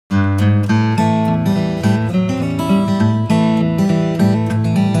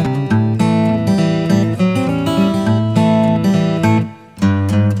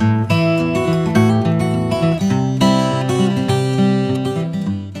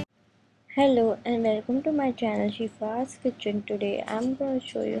Hello and welcome to my channel Shifa's Kitchen. Today I'm going to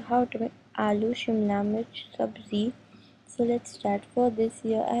show you how to make Aloo Shimla Mirch Sabzi. So let's start. For this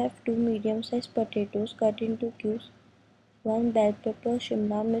here I have two medium sized potatoes cut into cubes, one bell pepper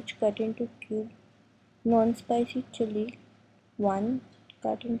Shimla Mirch cut into cube, non-spicy chili, one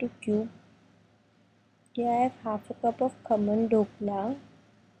cut into cube. Here I have half a cup of cumin dhokla,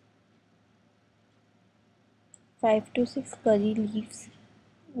 5 to 6 curry leaves,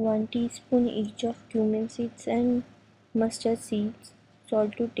 1 teaspoon each of cumin seeds and mustard seeds,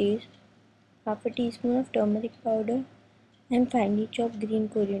 salt to taste, half a teaspoon of turmeric powder, and finely chopped green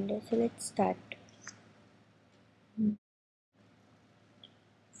coriander. So let's start.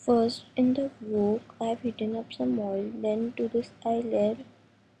 First, in the wok, I have heated up some oil. Then to this I'll add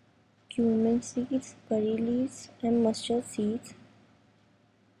cumin seeds, curry leaves, and mustard seeds.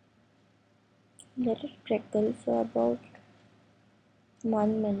 Let it crackle for about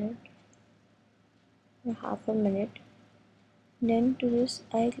 1 minute or half a minute. Then to this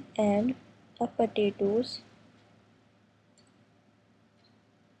I'll add the potatoes.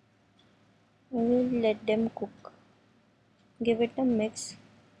 I will let them cook. Give it a mix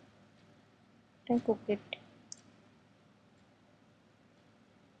and cook it.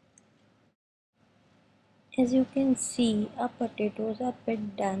 As you can see, our potatoes are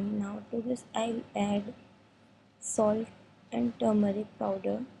bit done. Now to this I'll add salt and turmeric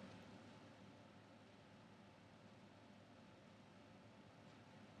powder.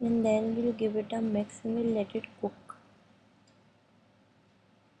 And then we'll give it a mix and we'll let it cook.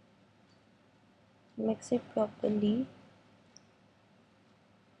 Mix it properly.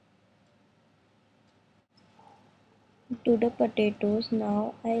 To the potatoes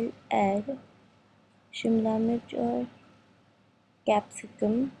now I'll add Shimla Mirch or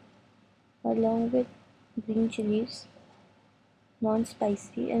capsicum along with green chilies,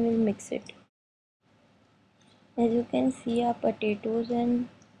 non-spicy, and we'll mix it. As you can see, our potatoes and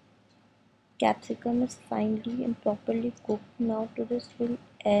capsicum is finely and properly cooked. Now to this we'll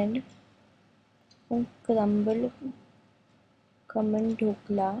add some crumbled cumin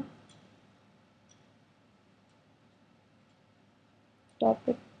dhokla. Top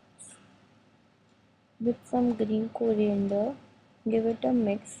it with some green coriander. Give it a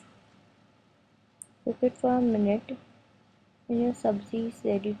mix. Cook it for a minute and your sabzi is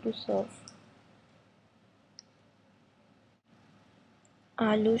ready to serve.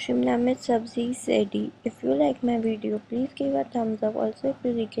 Aloo Shimla Mirch Sabzi is ready. If you like my video, please give a thumbs up. Also, if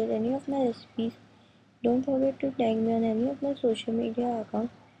you recreate any of my recipes, don't forget to tag me on any of my social media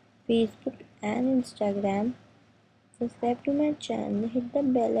accounts, Facebook and Instagram. Subscribe to my channel, hit the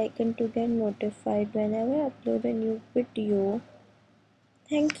bell icon to get notified whenever I upload a new video.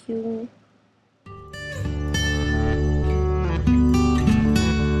 Thank you.